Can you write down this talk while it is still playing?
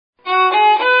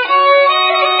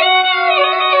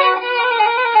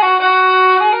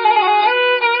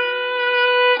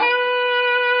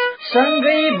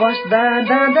बस्दा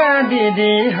दादा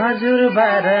दिदी हजुरबा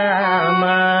र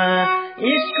आमा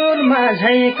स्कुलमा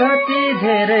झै कति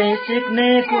धेरै सिक्ने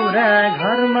कुरा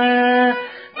घरमा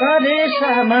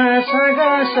करेसामा साग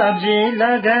सब्जी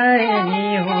लगाए नि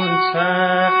हुन्छ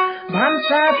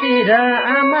भान्सातिर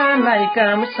आमालाई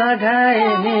काम सघाए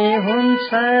नि हुन्छ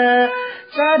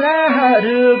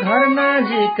चराहरू घर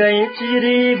नजिकै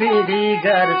चिरिबिरी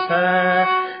गर्छ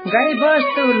गाई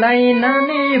बस्तुलाई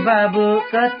नानी बाबु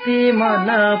कति मन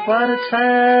पर्छ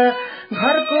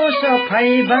घरको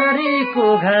सफाई बारीको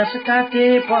घाँस काटे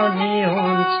पनि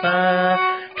हुन्छ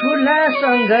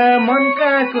ठुलासँग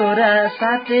मनका कुरा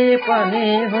साटे पनि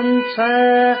हुन्छ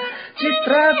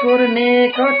चित्र कोर्ने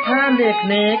कथा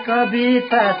लेख्ने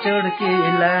कविता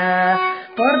चुड्किला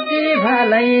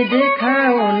प्रतिभालाई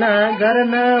देखाउन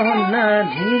गर्न हुन्न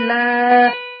ढिला।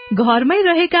 घरमै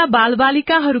रहेका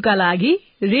बालबालिकाहरूका लागि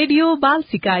रेडियो बाल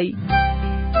सिकाई।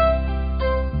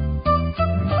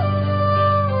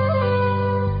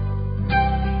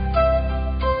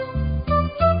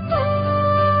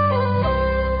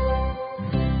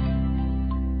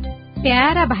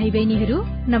 प्यारा भाइ बहिनीहरू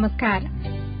नमस्कार,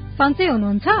 सन्चै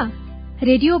हुनुहुन्छ?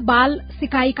 रेडियो बाल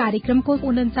सिकाई कार्यक्रमको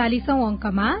 39औं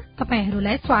अंकमा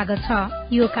तपाईहरूलाई स्वागत छ।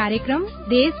 यो कार्यक्रम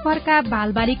देशभरका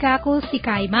बालबालिकाको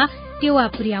सिकाइमा टेवा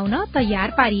पुर्याउन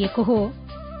तयार पारिएको हो।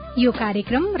 यो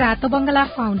कार्यक्रम रातो बंगला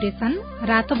फाउन्डेशन,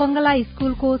 रातो बंगला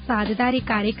स्कूलको साझेदारी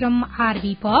कार्यक्रम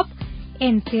आरबी पप,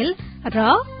 एनसेल र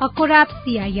अकोराब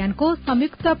CIN को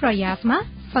संयुक्त प्रयासमा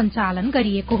सञ्चालन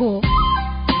गरिएको हो।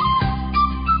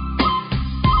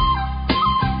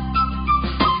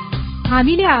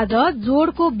 हामीले आज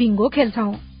जोडको बिङ्गो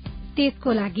खेल्छौं।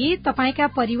 त्यसको लागि तपाईका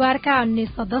परिवारका अन्य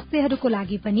सदस्यहरूको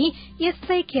लागि पनि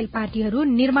यस्तै खेलपाटीहरू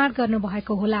निर्माण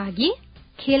गर्नुभएको होला। अघि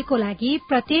खेलको लागि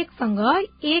प्रत्येकसँग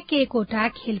एक-एकवटा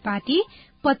खेलपाटी,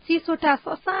 25 वटा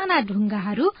ससाना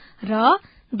ढुङ्गाहरू र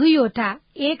 2 वटा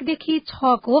 1 देखि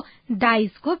 6 को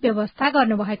डाइसको व्यवस्था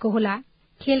गर्नुभएको होला।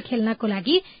 खेल खेल्नको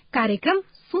लागि कार्यक्रम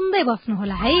सुन्दै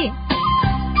बस्नुहोला है।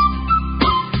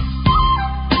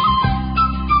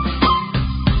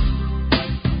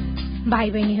 भाइ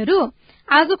बहिनीहरू,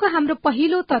 आजको हाम्रो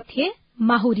पहिलो तथ्य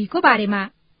माहुरीको बारेमा।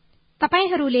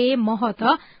 तपाईहरूले मह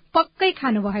त पक्कै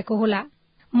खानुभएको होला।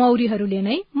 मौरीहरूले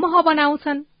नै मह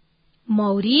बनाउँछन्।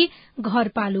 मौरी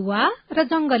घरपालुवा र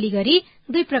जंगली गरी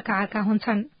 2 प्रकारका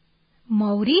हुन्छन्।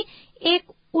 मौरी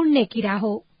एक उड्ने किरा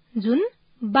हो जुन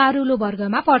बारुलो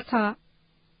वर्गमा पर्छ।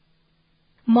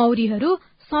 मौरीहरू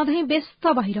सधैँ व्यस्त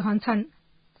भइरहन्छन्।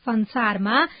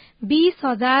 संसारमा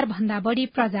 20,000 भन्दा बढी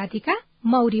प्रजातिका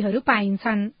मौरीहरू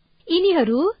पाइन्छन्।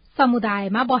 यिनीहरू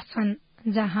समुदायमा बस्छन्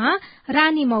जहाँ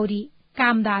रानी मौरी,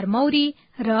 कामदार मौरी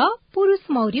र पुरुष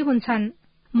मौरी हुन्छन्।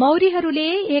 मौरीहरूले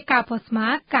एक आपसमा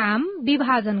काम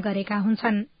विभाजन गरेका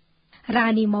हुन्छन्।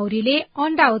 रानी मौरीले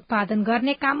अण्डा उत्पादन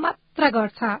गर्ने काम मात्र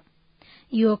गर्छ।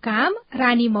 यो काम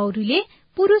रानी मौरीले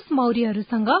पुरुष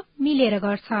मौरीहरूसँग मिलेर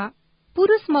गर्छ।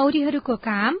 पुरुष मौरीहरूको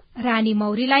काम रानी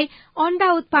मौरीलाई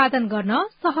अण्डा उत्पादन गर्न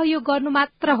सहयोग गर्नु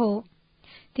मात्र हो।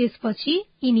 त्यसपछि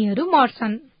यिनीहरू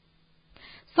मर्छन्।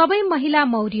 सबै महिला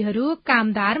मौरीहरू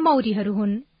कामदार मौरीहरू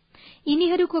हुन्।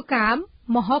 यिनीहरूको काम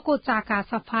महको चाका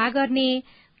सफा गर्ने,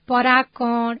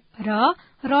 परागकण र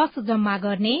रस जम्मा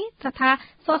गर्ने तथा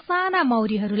ससाना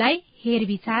मौरीहरूलाई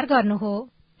हेरविचार गर्नु हो।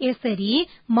 यसरी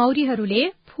मौरीहरूले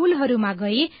फूलहरूमा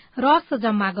गई रस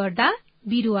जम्मा गर्दा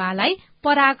बिरुवालाई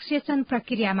परागसेचन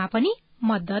प्रक्रियामा पनि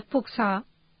मद्दत पुग्छ।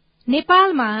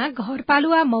 नेपालमा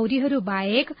घरपालुवा मौरीहरू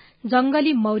बाहेक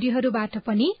जंगली मौरीहरूबाट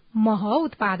पनि मह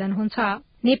उत्पादन हुन्छ।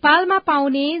 नेपालमा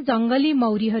पाउने जंगली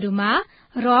मौरीहरूमा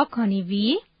रक हनीबी,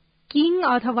 किङ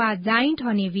अथवा जाइन्ट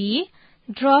हनीबी,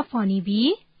 ड्रफ हनीबी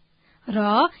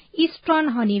र इस्टर्न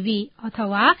हनीबी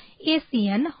अथवा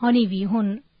एसियन हनीबी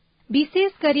हुन्।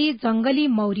 विशेष गरी जंगली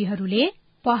मौरीहरूले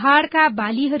पहाड़का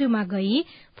बालीहरूमा गई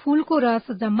फूलको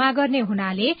रस जम्मा गर्ने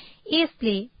हुनाले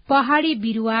यसले पहाड़ी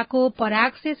बिरुवाको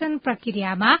परागसेचन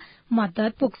प्रक्रियामा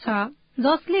मद्दत पुग्छ,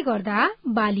 जसले गर्दा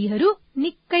बालीहरू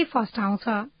निकै फस्टाउँछ।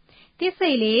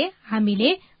 त्यसैले हामीले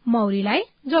मौरीलाई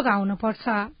जोगाउनु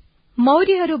पर्छ।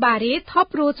 मौरीहरूबारे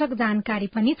थप रोचक जानकारी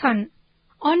पनि छन्।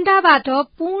 अण्डाबाट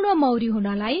पूर्ण मौरी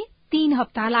हुनलाई 3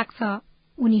 हप्ता लाग्छ।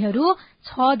 उनीहरू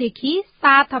 6 देखि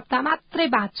 7 हप्ता मात्रै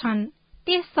बाँच्छन्।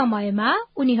 त्यस समयमा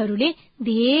उनीहरूले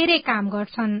धेरै काम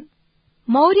गर्छन्।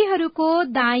 मौरीहरूको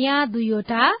दायाँ 2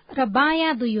 वटा र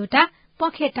बायाँ 2 वटा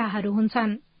पखेटाहरू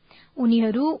हुन्छन्।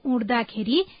 उनीहरू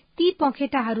उड्दाखेरि ती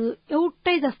पखेटाहरू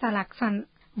एउटै जस्ता लाग्छन्।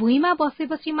 भुइँमा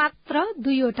बसेपछि मात्र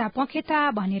 2 वटा पखेटा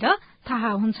भनेर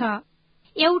थाहा हुन्छ।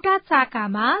 एउटा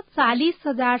चाकामा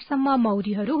 40,000 सम्म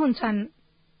मौरीहरू हुन्छन्।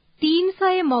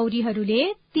 300 मौरीहरूले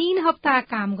 3 हप्ता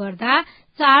काम गर्दा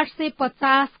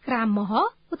 450 ग्राम मह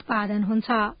उत्पादन हुन्छ।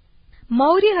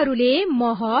 मौरीहरूले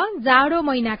मह जाडो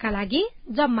महिनाका लागि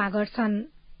जम्मा गर्छन्।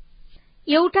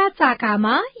 एउटा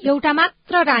चाकामा एउटा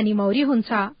मात्र रानी मौरी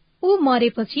हुन्छ। ऊ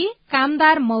मरेपछि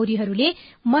कामदार मौरीहरूले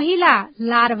महिला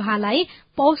लार्भालाई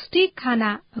पौष्टिक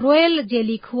खाना रोयल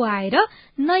जेली खुवाएर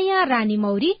नयाँ रानी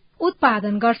मौरी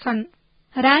उत्पादन गर्छन्।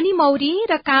 रानी मौरी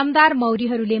र कामदार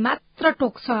मौरीहरूले मात्र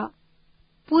टोक्छ,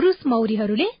 पुरुष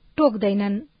मौरीहरूले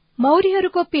टोक्दैनन्।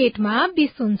 मौरीहरूको पेटमा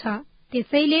विष हुन्छ,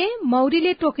 त्यसैले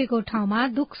मौरीले टोकेको ठाउँमा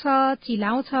दुख्छ,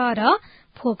 चिलाउँछ र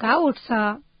फोका उठ्छ।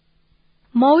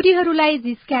 मौरीहरूलाई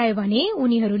जिस्कायो भने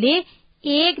उनीहरूले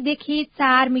 1 देखि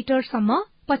 4 मिटरसम्म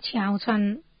पछ्याउँछन्।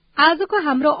 आजको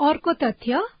हाम्रो अर्को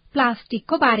तथ्य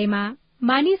प्लास्टिकको बारेमा।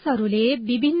 मानिसहरूले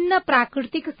विभिन्न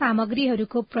प्राकृतिक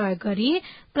सामग्रीहरूको प्रयोग गरी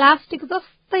प्लास्टिक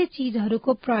जस्तै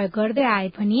चीजहरूको प्रयोग गर्दै आए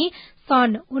पनि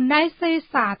सन्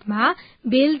 1907 मा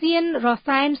बेल्जियन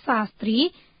रसायन शास्त्री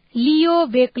लियो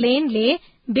बेक्लेनले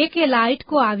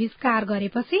बेकेलाइटको आविष्कार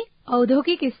गरेपछि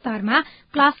औद्योगिक स्तरमा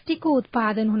प्लास्टिकको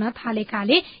उत्पादन हुन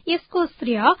थालेकाले यसको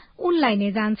श्रेय उनलाई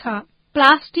नै जान्छ।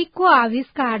 प्लास्टिकको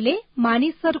आविष्कारले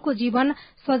मानिसहरूको जीवन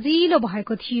सजिलो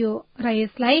भएको थियो र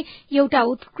यसलाई एउटा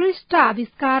उत्कृष्ट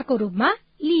आविष्कारको रूपमा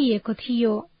लिइएको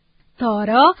थियो।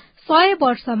 तर 100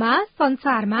 वर्षमा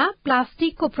संसारमा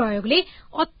प्लास्टिकको प्रयोगले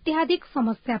अत्याधिक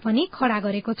समस्या पनि खडा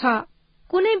गरेको छ।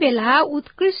 कुनै बेला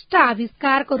उत्कृष्ट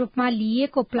आविष्कारको रूपमा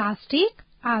लिइएको प्लास्टिक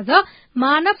आज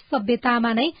मानव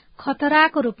सभ्यतामा नै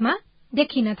खतराको रूपमा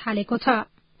देखिन थालेको छ।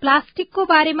 प्लास्टिकको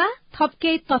बारेमा थप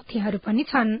केही तथ्यहरू पनि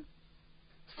छन्।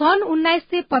 सन्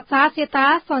 1950 यता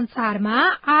संसारमा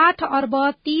 8 अर्ब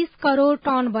 30 करोड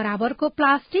टन बराबरको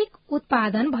प्लास्टिक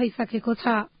उत्पादन भइसकेको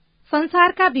छ।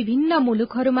 संसारका विभिन्न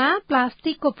मुलुकहरूमा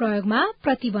प्लास्टिकको प्रयोगमा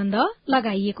प्रतिबन्ध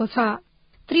लगाइएको छ।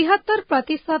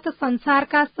 73%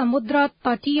 संसारका समुद्र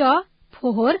तटीय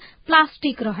फोहोर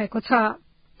प्लास्टिक रहेको छ।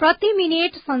 प्रति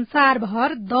मिनेट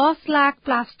संसारभर 10 लाख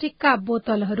प्लास्टिकका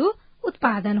बोतलहरू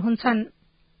उत्पादन हुन्छन्।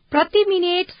 प्रति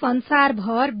मिनेट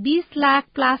संसारभर 20 लाख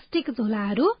प्लास्टिक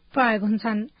झोलाहरू प्रयोग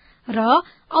हुन्छन् र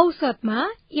औसतमा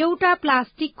एउटा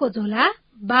प्लास्टिकको झोला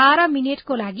 12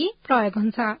 मिनेटको लागि प्रयोग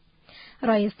हुन्छ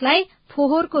र यसलाई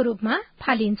फोहोरको रूपमा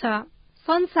फालिन्छ।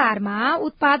 संसारमा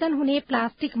उत्पादन हुने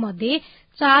प्लास्टिक मध्ये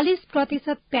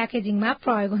 40% प्याकेजिङमा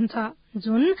प्रयोग हुन्छ,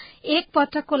 जुन एक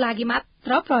पटकको लागि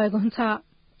मात्र प्रयोग हुन्छ।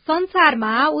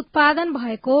 संसारमा उत्पादन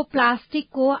भएको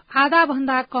प्लास्टिकको आधा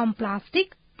भन्दा कम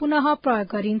प्लास्टिक पुनः प्रयोग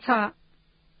गरिन्छ।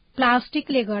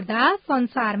 प्लास्टिकले गर्दा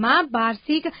संसारमा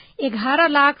वार्षिक 11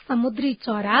 लाख समुद्री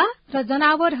चरा र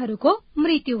जनावरहरूको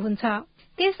मृत्यु हुन्छ।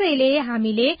 त्यसैले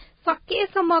हामीले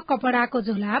सकेसम्म कपडाको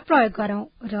झोला प्रयोग गरौं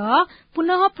र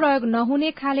पुनः प्रयोग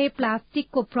नहुने खाले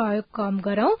प्लास्टिकको प्रयोग कम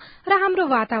गरौं र हाम्रो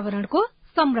वातावरणको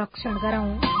संरक्षण गरौं।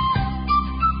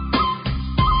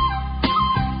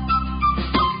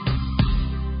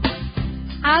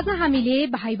 आज हामीले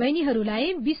भाइ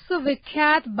बहिनीहरूलाई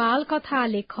विश्वविख्यात बालकथा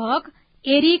लेखक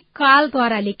एरिक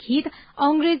कार्लद्वारा लिखित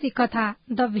अंग्रेजी कथा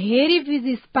द भेरी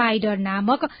बिजी स्पाइडर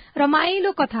नामक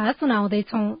रमाइलो कथा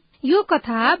सुनाउँदैछौ। यो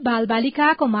कथा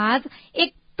बालबालिकाको माझ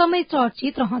एकदमै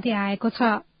चर्चित रहँदै आएको छ।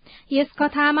 यस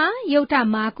कथामा एउटा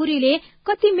माकुरीले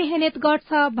कति मेहनत गर्छ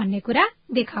भन्ने कुरा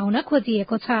देखाउन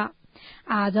खोजिएको छ।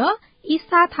 आज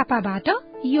ईसा थापाबाट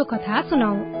यो कथा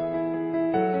सुनौ।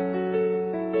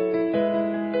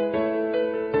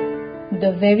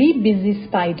 The Very Busy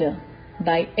Spider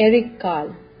by Eric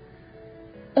Carle.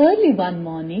 Early one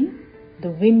morning,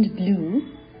 the wind blew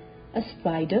a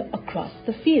spider across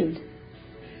the field.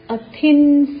 A thin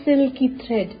silky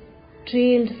thread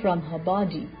trailed from her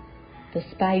body. The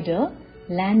spider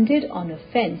landed on a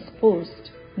fence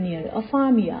post near a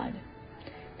farmyard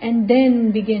and then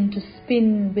began to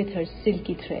spin with her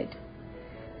silky thread.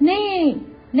 "Nay,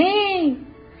 nay,"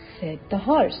 said the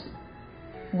horse.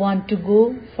 "Want to go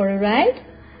for a ride?"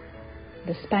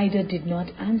 The spider did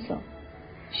not answer.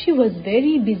 She was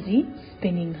very busy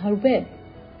spinning her web.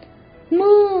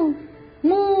 "Moo,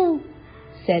 moo,"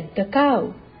 said the cow.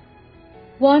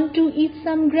 "Want to eat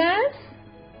some grass?"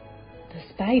 The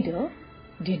spider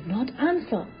did not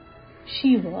answer.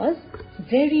 She was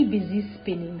very busy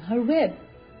spinning her web.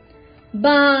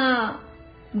 "Baa,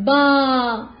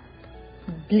 baa,"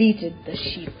 bleated the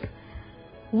sheep.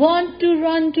 "Want to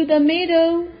run to the meadow?"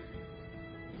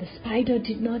 The spider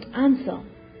did not answer.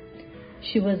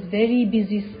 She was very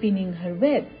busy spinning her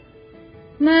web.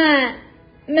 "Ma,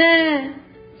 ma,"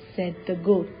 said the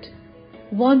goat.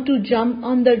 "Want to jump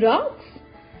on the rocks?"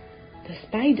 The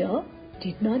spider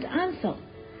did not answer.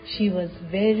 She was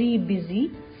very busy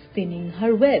spinning her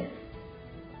web.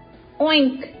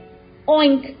 "Oink,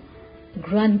 oink,"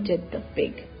 grunted the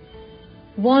pig.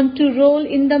 "Want to roll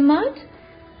in the mud?"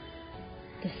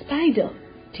 The spider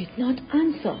did not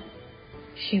answer.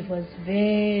 She was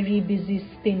very busy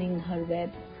spinning her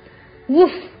web.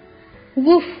 Woof!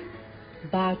 Woof!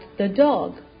 Barked the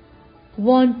dog.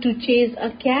 Want to chase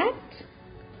a cat?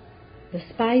 The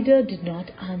spider did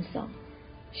not answer.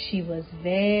 She was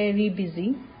very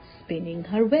busy spinning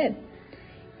her web.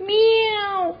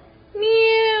 Meow!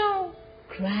 Meow!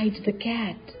 Cried the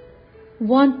cat.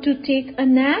 Want to take a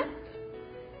nap?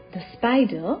 The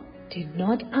spider did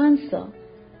not answer.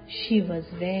 She was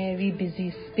very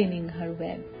busy spinning her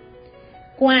web.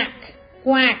 Quack!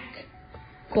 Quack!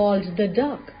 Called the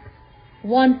duck.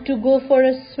 Want to go for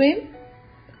a swim?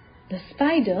 The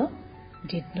spider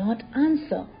did not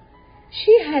answer.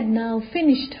 She had now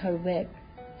finished her web.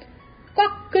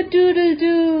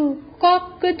 Cock-a-doodle-doo!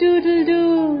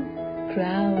 Cock-a-doodle-doo!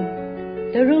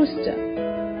 Crowed the rooster.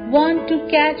 Want to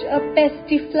catch a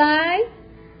pesky fly?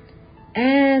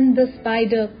 And the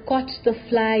spider caught the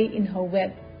fly in her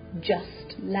web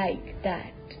just like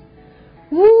that.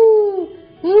 Woo!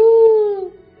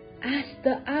 Woo! Asked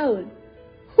the owl.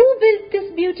 Who built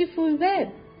this beautiful web?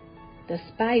 The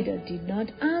spider did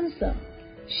not answer.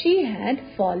 She had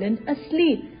fallen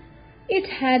asleep. It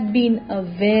had been a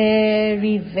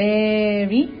very,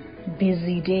 very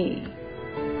busy day.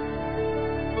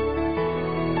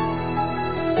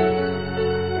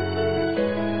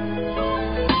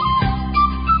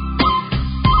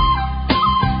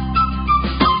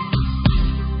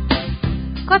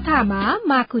 कथामा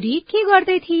माकुरी के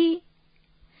गर्दै थिए?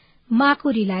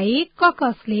 माकुरीलाई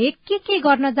ककसले के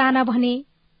गर्न जान भने?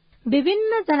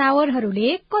 विभिन्न जनावरहरूले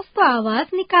कस्तो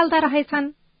आवाज निकाल्दा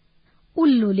रहेछन्?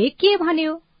 उल्लुले के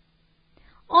भन्यो?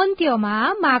 अन्त्यमा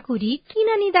माकुरी किन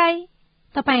निदाए?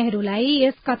 तपाईहरूलाई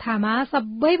यस कथामा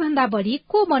सबैभन्दा बढी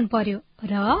को मन पर्यो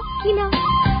र किन?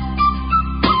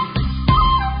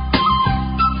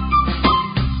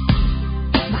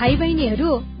 भाइ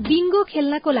बहिनीहरू, बिङ्गो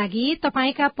खेल्नको लागि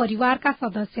तपाईका परिवारका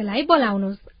सदस्यलाई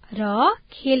बोलाउनुस् र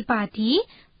खेलपाटी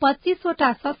 25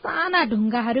 वटा ससाना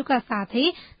ढुङ्गाहरूका साथै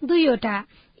 2 वटा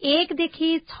 1 देखि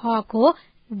 6 को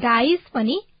डाइस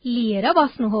पनि लिएर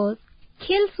बस्नुहोस्।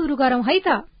 खेल सुरु गरौँ है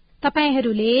त।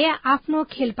 तपाईहरूले आफ्नो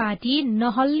खेलपाटी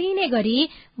नहल्लिने गरी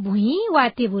भुइँ वा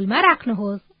टेबुलमा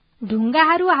राख्नुहोस्।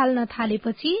 ढुङ्गाहरू हाल्न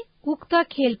थालेपछि उक्त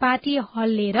खेलपाटी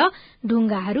हल्लेर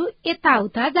ढुङ्गाहरू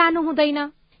यताउता जानु हुँदैन।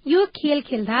 यो खेल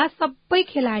खेल्दा सबै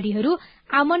खेलाडीहरू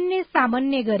आमन्ने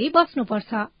सामन्ने गरी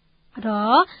बस्नुपर्छ र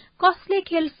कसले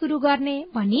खेल सुरु गर्ने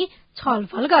भनी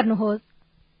छलफल गर्नुहोस्।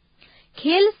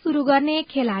 खेल सुरु गर्ने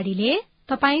खेलाडीले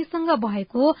तपाईसँग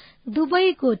भएको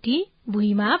दुवै गोटी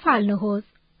भुइँमा फाल्नुहोस्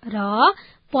र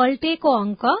पल्टेको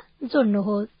अंक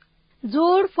जोड्नुहोस्।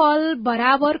 जोडफल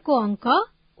बराबरको अंक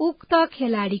उक्त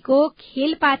खेलाडीको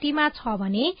खेलपाटीमा छ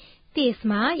भने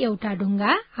त्यसमा एउटा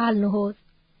ढुङ्गा हाल्नुहोस्।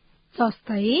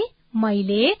 जस्तै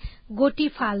मैले गोटी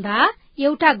फाल्दा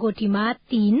एउटा गोटीमा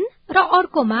 3 र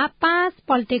अर्कोमा 5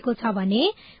 पल्टेको छ भने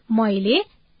मैले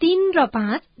 3 र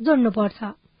 5 जोड्नुपर्छ।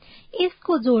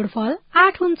 यसको जोडफल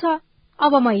 8 हुन्छ।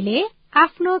 अब मैले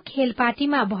आफ्नो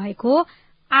खेलपाटीमा भएको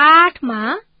 8 मा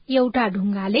एउटा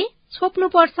ढुङ्गाले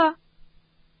छोप्नुपर्छ।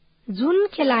 जुन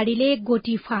खेलाडीले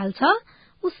गोटी फाल्छ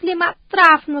उसले मात्र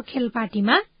आफ्नो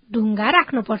खेलपाटीमा ढुङ्गा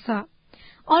राख्नुपर्छ।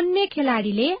 अन्य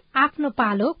खेलाडीले आफ्नो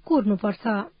पालो कुर्नुपर्छ।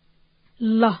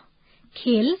 ल,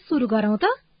 खेल सुरु गरौँ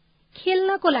त।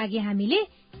 खेल्नको लागि हामीले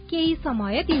केही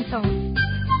समय दिन्छौं।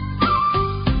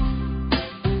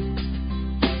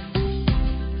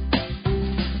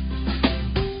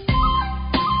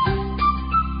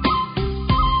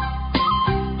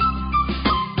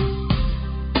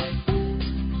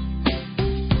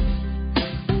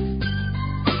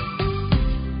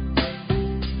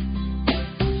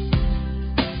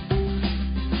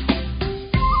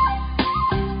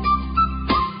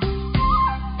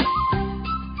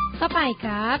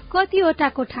 तपाईका कतिवटा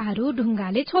कोठाहरू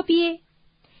ढुङ्गाले छोपिए?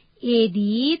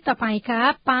 यदि तपाईका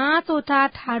 5 वटा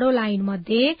ठाडो लाइन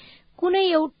मध्ये कुनै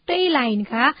एउटै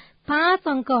लाइनका 5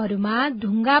 अंकहरूमा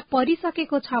ढुङ्गा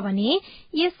परिसकेको छ भने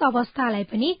यस अवस्थालाई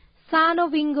पनि सानो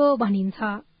बिङ्गो भनिन्छ।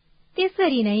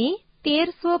 त्यसरी नै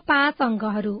 1305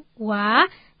 अंकहरू वा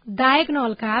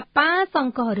डायगोनलका 5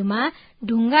 अंकहरूमा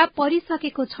ढुङ्गा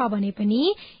परिसकेको छ भने पनि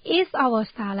यस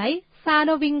अवस्थालाई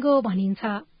सानो बिङ्गो भनिन्छ।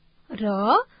 र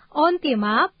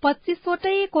अन्त्यमा 25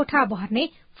 वटै कोठा भर्ने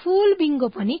फूल बिङ्गो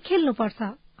पनि खेल्नुपर्छ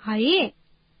है।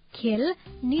 खेल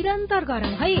निरन्तर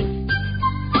गरौँ है।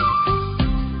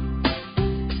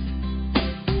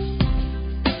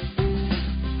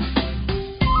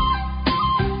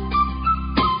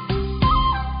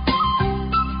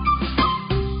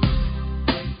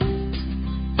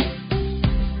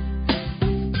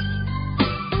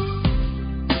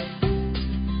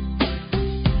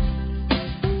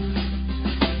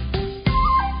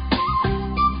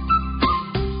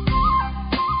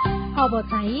 अब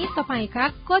चाहिँ तपाईका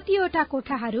कतिवटा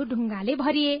कोठाहरू ढुङ्गाले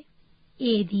भरिए?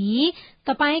 यदि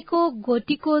तपाईको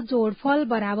गोटीको जोडफल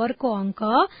बराबरको अंक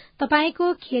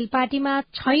तपाईको खेलपाटीमा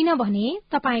छैन भने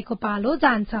तपाईको पालो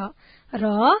जान्छ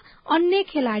र अन्य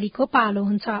खेलाडीको पालो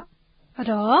हुन्छ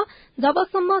र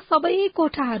जबसम्म सबै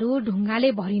कोठाहरू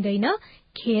ढुङ्गाले भरिँदैन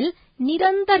खेल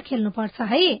निरन्तर खेल्नुपर्छ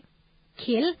है।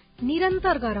 खेल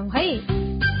निरन्तर गरौँ है।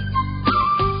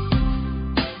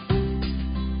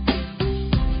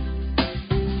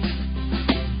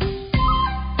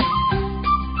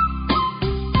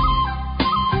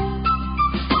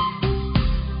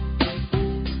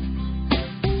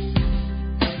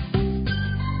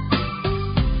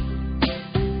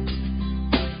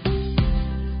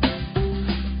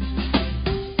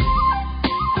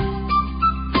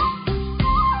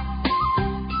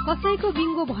 कसैको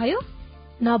बिङ्गो भयो?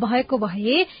 नभएको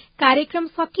भए कार्यक्रम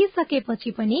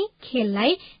सकिसकेपछि पनि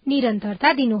खेललाई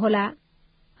निरन्तरता दिनुहोला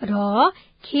र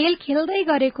खेल खेल्दै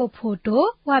गरेको फोटो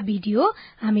वा भिडियो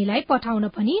हामीलाई पठाउन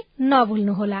पनि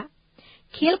नभुल्नुहोला।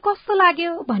 खेल कस्तो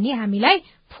लाग्यो भनी हामीलाई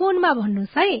फोनमा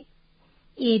भन्नुस् है।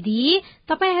 यदि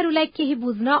तपाईहरूलाई केही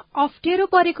बुझ्न अप्ठ्यारो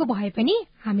परेको भए पनि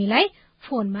हामीलाई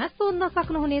फोनमा सोध्न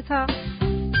सक्नुहुनेछ।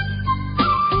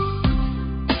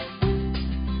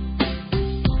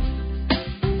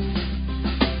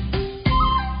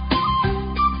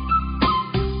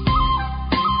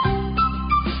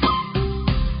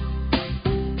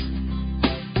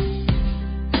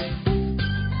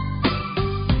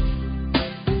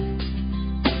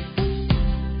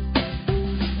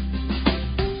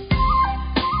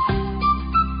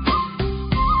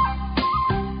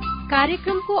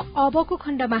 कार्यक्रमको अबको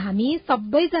खण्डमा हामी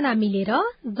सबैजना मिलेर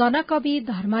जनकवि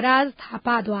धर्मराज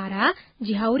थापाद्वारा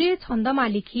झ्याउरे छन्दमा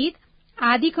लिखित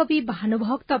आदिकवि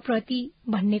भानुभक्त प्रति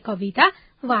भन्ने कविता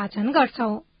वाचन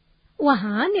गर्छौं।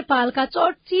 उहाँ नेपालका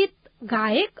चर्चित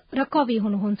गायक र कवि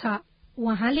हुनुहुन्छ।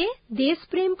 उहाँले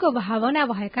देशप्रेमको भावना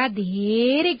भएका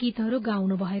धेरै गीतहरू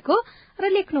गाउनु भएको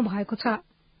र लेख्नु भएको छ।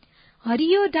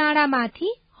 हरियो डाँडामाथि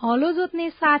हलो जोत्ने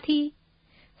साथी,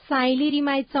 साइली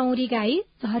रिमाई चौरी गाई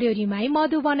झर्यो रिमाई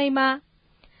मधुबनैमा,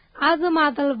 आज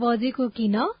मादल बजेको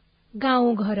किन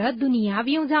गाउँ घर दुनियाँ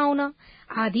बिउजाउन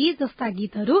आदि जस्ता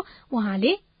गीतहरू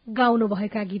उहाँले गाउनु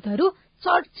भएका गीतहरू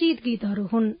चर्चित गीतहरू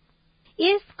हुन्।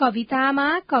 यस कवितामा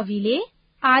कविले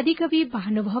आदिकवि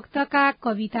भानुभक्तका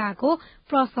कविताको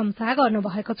प्रशंसा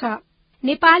गर्नुभएको छ।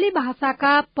 नेपाली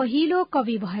भाषाका पहिलो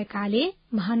कवि भएकाले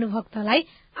भानुभक्तलाई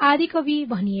आदिकवि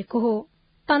भनिएको हो।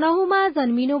 तनहुमा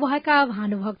जन्मिनुभएका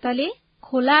भानुभक्तले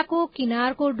खोलाको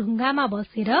किनारको ढुङ्गामा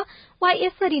बसेर वा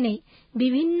यसरी नै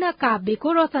विभिन्न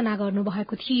काव्यको रचना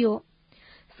गर्नुभएको थियो।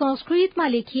 संस्कृतमा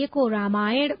लेखिएको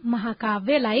रामायण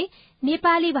महाकाव्यलाई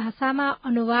नेपाली भाषामा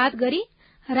अनुवाद गरी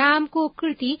रामको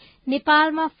कृति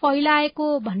नेपालमा फैलाएको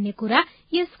भन्ने कुरा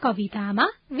यस कवितामा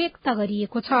व्यक्त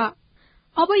गरिएको छ।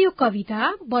 अब यो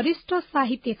कविता वरिष्ठ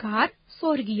साहित्यकार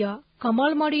स्वर्गीय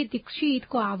कमलमणि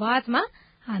दीक्षितको आवाजमा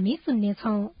हामी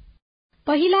सुन्नेछौं।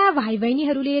 पहिला भाइ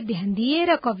बहिनीहरूले ध्यान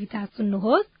दिएर कविता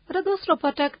सुन्नुहोस् र दोस्रो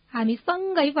पटक हामी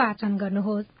सँगै वाचन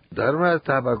गर्नुहोस्। धर्मराज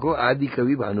थापाको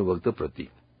आदिकवि भानुभक्त प्रति।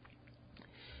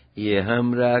 ये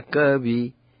हाम्रा कवि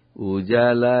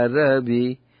उजाला रवि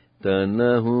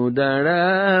तनहु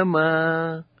डाँडामा,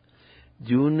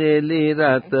 जुनेली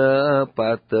रात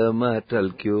पातमा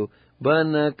टल्क्यो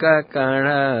बनका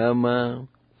काँडामा,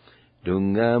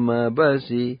 ढुङ्गामा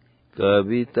बसी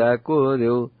कविता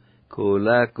कोर्यो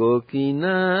खोलाको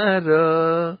किनार,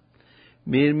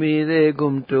 मिरमिरे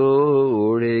घुम्टो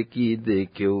ओढेकी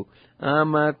देख्यो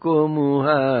आमाको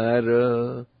मुहार,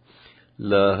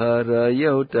 लहर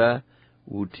एउटा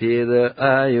उठेर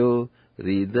आयो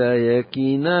हृदय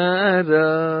किनार,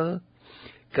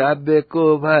 काव्यको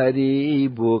भारी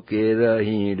बोकेर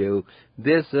हिँड्यो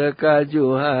देशका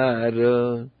जुहार,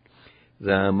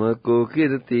 रामको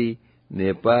कीर्ति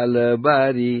नेपाल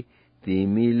बारी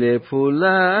तिमीले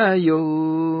फुलायो,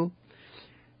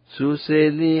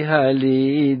 सुसेली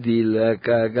हाली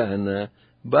दिलका गाना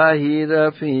बाहिर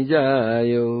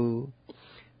फिजायो,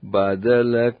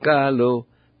 बादल कालो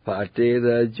फाटेर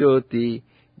ज्योति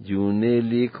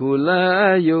जुनेली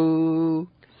खुलायो,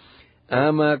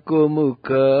 आमाको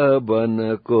मुख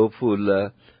वनको फूल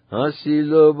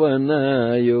हँसिलो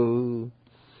बनायो,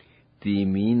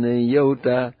 तिमी नै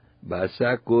एउटा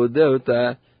भाषाको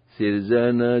देउता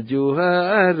सिर्जन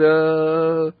जुहार,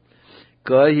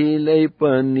 कहिल्यै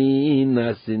पनि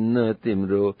नासिन्न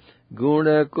तिम्रो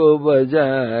गुणको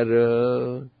बजार,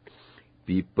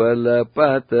 पिपल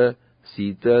पात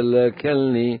शीतल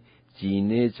खेल्ने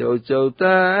चिने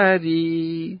चौतारी,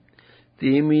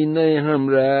 तिमी नै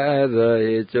हाम्रा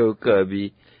रहेछौ कवि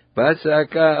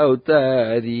भाषाका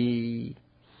अवतारी,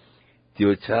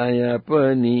 त्यो छाया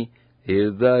पनि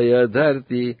हृदय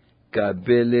धरती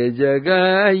काव्यले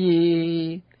जगाई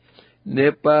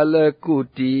नेपाल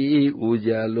कुटी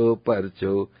उज्यालो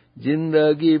पर्छौ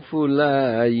जिन्दगी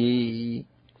फुलाई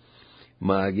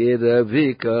मागेर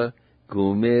भिख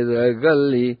घुमेर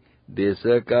गल्ली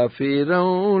देशका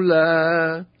फिरौला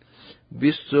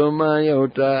विश्वमा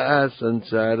एउटा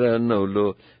संसार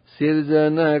नौलो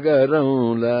सिर्जना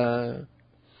गरौला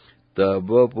तब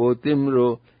पो तिम्रो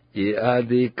ए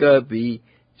आदि कवि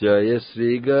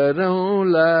जयश्री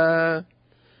गरौला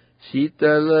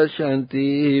शीतल शान्ति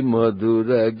मधुर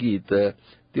गीत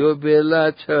त्यो बेला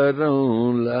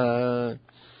छरौला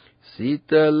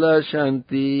शीतल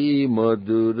शान्ति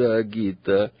मधुर गीत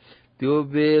त्यो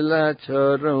बेला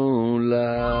छरौला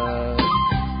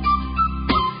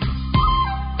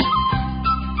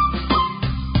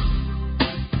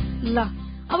ल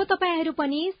अब तपाईहरू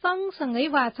पनि सँगसँगै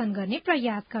वाचन गर्ने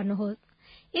प्रयास गर्नुहोस्।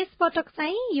 यसपटक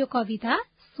चाहिँ यो कविता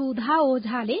सुधा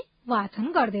ओझाले वाचन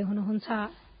गर्दै हुनुहुन्छ।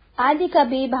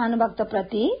 आदिकवि भानुभक्त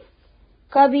प्रति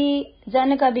कवि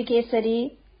जनकवि केसरी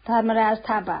धर्मराज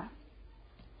थापा।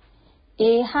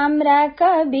 ए हाम्रा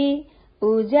कवि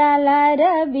उज्याला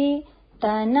रवि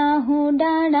तनहु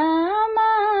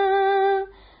डाँडामा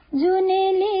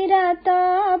जुनेली रात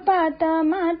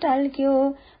पातमा टल्क्यो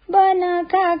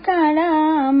बनका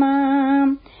काँडामा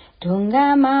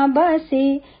ढुङ्गामा बसी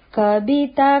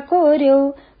कविता कोर्यो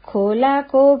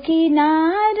खोलाको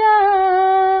किनारा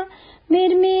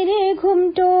मिरमिरे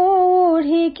घुम्टो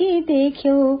ओढेकी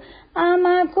देख्यो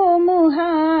आमाको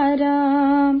मुहार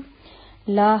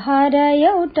लहर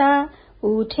एउटा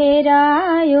उठेर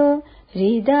आयो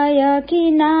हृदय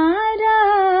किनारा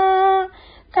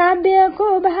काव्यको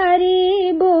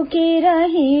भारी बोकेर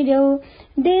हिँड्यौ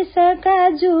देशका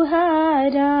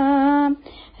जुहार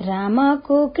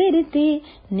रामको कीर्ति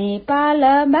नेपाल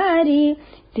बारी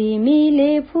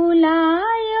तिमीले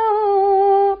फुलायो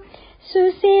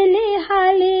सुसेली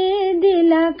हाले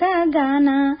दिलका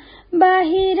गाना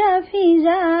बाहिर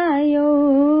फिजायो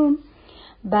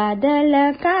बादल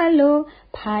कालो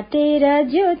फाटेर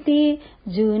ज्योति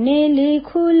जुनेली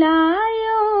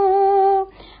खुलायो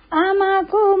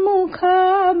आमाको मुख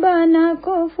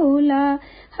बनको फूला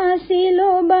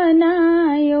हँसिलो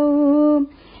बनायो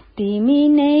तिमी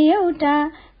नै एउटा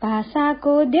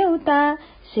भाषाको देउता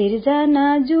सिर्जना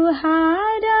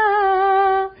जुहार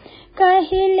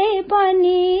कहिले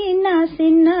पनि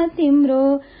नासिन्न तिम्रो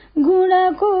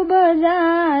गुणको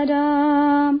बजार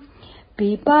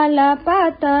पिपला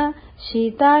पात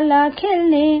शीतल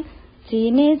खेल्ने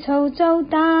चिनेछौ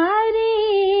चौतारी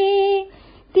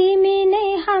तिमी नै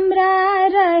हाम्रा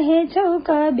रहेछौ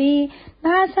कवि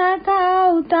भाषाका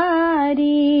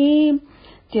अवतारी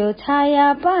त्यो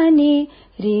छाया पनि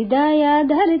हृदय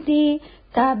धरती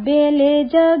काव्यले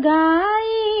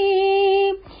जगाई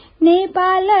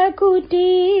नेपाल कुटी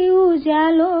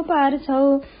उज्यालो पार्छौ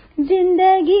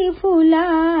जिन्दगी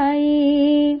फुलाई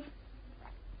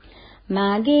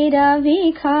मागेर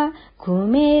भिख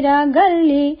घुमेर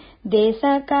गल्ली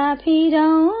देशका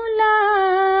फिरौला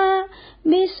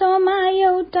विश्वमा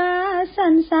एउटा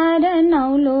संसार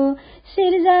नौलो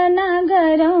सिर्जना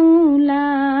गरौला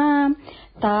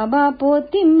तब पो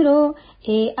तिम्रो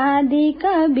ए आदि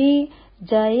कवि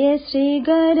जयश्री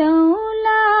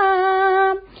गरौला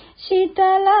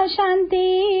शीतल शान्ति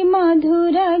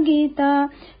मधुर गीत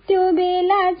त्यो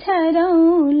बेला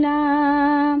छरौला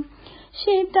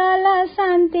शीतल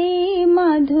शान्ति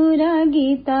मधुर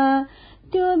गीत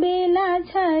त्यो बेला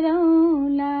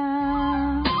छरौला।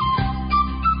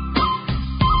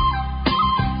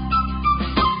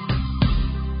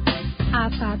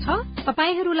 आशा छ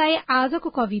तपाईहरूलाई आजको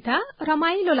कविता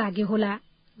रमाइलो लाग्यो होला।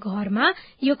 घरमा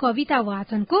यो कविता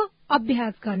वाचनको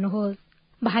अभ्यास गर्नुहोस्।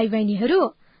 भाइ बहिनीहरू,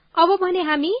 अब भने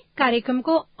हामी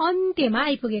कार्यक्रमको अन्त्यमा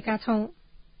आइपुगेका छौं।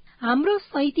 हाम्रो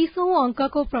 37औं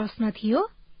अंकको प्रश्न थियो,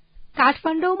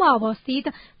 काठमाडौँमा अवस्थित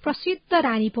प्रसिद्ध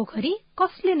रानी पोखरी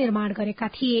कसले निर्माण गरेका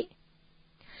थिए?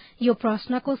 यो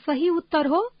प्रश्नको सही उत्तर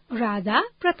हो राजा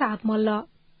प्रताप मल्ल।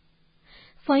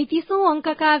 37औं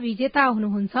अंकका विजेता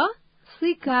हुनुहुन्छ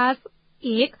श्रीकास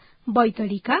 1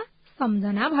 बैतडीका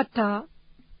सम्झना भट्ट।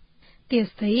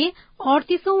 त्यस्तै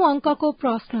 38औं अंकको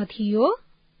प्रश्न थियो,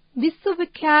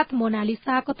 विश्वविख्यात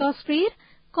मोनालिसाको तस्बिर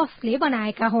कसले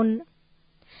बनाएका हुन्?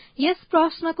 यस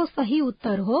प्रश्नको सही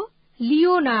उत्तर हो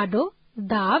लियोनार्डो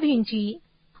दा भिन्ची।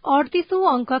 38औं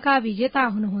अंकका विजेता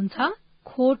हुनुहुन्छ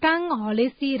खोटाङ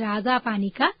हलेसी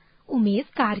राजापानीका उमेश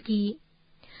कार्की।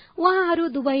 उहाँहरू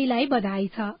दुवैलाई बधाई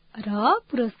छ र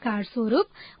पुरस्कार स्वरूप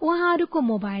उहाँहरूको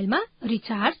मोबाइलमा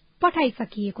रिचार्ज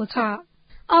पठाइसकिएको छ।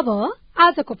 अब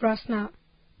आजको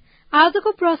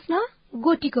प्रश्न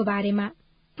गोटीको बारेमा।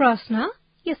 प्रश्न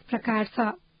यस प्रकार छ,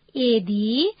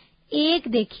 यदि 1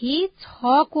 देखि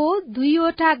 6 को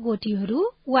 2वटा गोटीहरू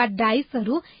वा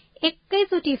डाइसहरू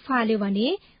एकैचोटि फाल्यो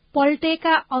भने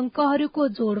पल्टेका अंकहरूको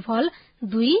जोडफल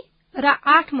 2 र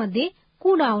 8 मध्ये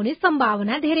कुन आउने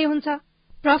सम्भावना धेरै हुन्छ?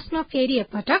 प्रश्न फेरि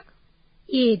एकपटक,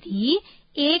 यदि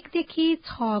 1 देखि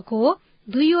 6 को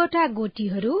 2वटा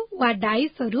गोटीहरू वा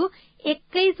डाइसहरू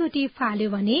एकैचोटि फाल्यो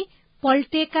भने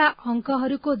पल्टेका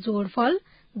अंकहरूको जोडफल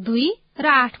 2 र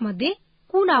 8 मध्ये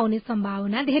कुन आउने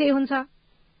सम्भावना धेरै हुन्छ?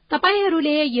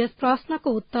 तपाईहरूले यस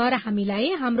प्रश्नको उत्तर हामीलाई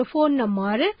हाम्रो फोन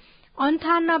नम्बर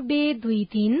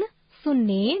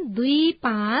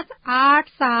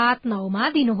 9823302587 मा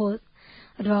दिनुहोस्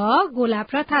र गोला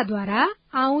प्रथाद्वारा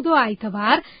आउँदो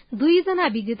आइतबार 2 जना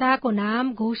विजेताको नाम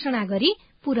घोषणा गरी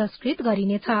पुरस्कृत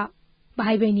गरिनेछ।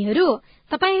 भाइ बहिनीहरू,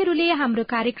 तपाईहरूले हाम्रो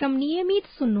कार्यक्रम नियमित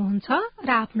सुन्नुहुन्छ र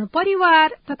आफ्नो परिवार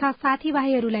तथा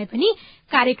साथीभाइहरूलाई पनि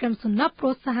कार्यक्रम सुन्न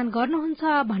प्रोत्साहन गर्नुहुन्छ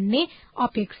भन्ने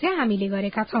अपेक्षा हामीले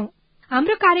गरेका छौं।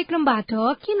 हाम्रो कार्यक्रमबाट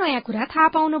के नयाँ कुरा थाहा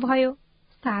पाउनुभयो?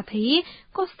 साथै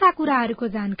कस्ता कुराहरूको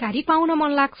जानकारी पाउन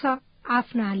मन लाग्छ?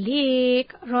 आफ्ना लेख,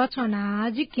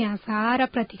 रचना, जिज्ञासा र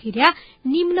प्रतिक्रिया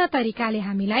निम्न तरिकाले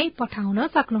हामीलाई पठाउन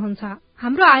सक्नुहुन्छ।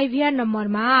 हाम्रो आइभीआर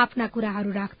नम्बरमा आफ्ना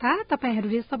कुराहरू राख्दा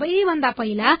तपाईहरूले सबैभन्दा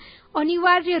पहिला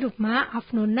अनिवार्य रूपमा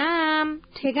आफ्नो नाम,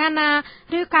 ठेगाना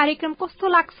र यो कार्यक्रम कस्तो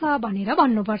लाग्छ भनेर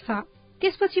भन्नुपर्छ।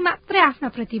 त्यसपछि मात्रै आफ्ना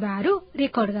प्रतिभाहरू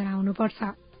रेकर्ड गराउनुपर्छ।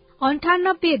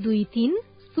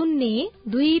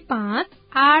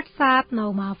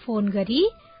 9823025879 मा फोन गरी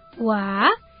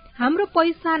वा हाम्रो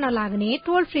पैसा नलाग्ने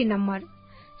टोल फ्री नम्बर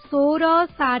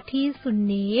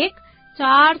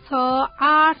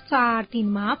 1660146843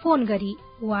 मा फोन गरी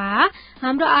वा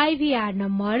हाम्रो आइभीआर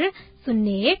नम्बर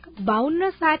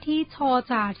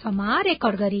 01526064 मा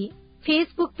रेकर्ड गरी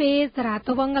फेसबुक पेज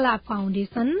रातो बंगला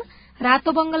फाउन्डेशन,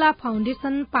 रातो बंगला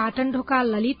फाउन्डेशन पाटनढोका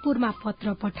ललितपुरमा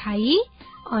पत्र पठाई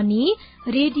अनि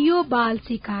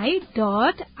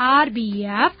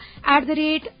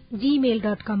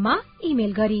radiobalsikai.rbf@gmail.com मा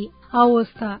इमेल गरी।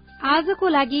 हवस् त, आजको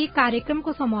लागि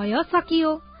कार्यक्रमको समय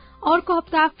सकियो। अर्को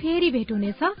हप्ता फेरि भेट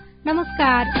हुनेछ।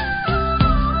 नमस्कार।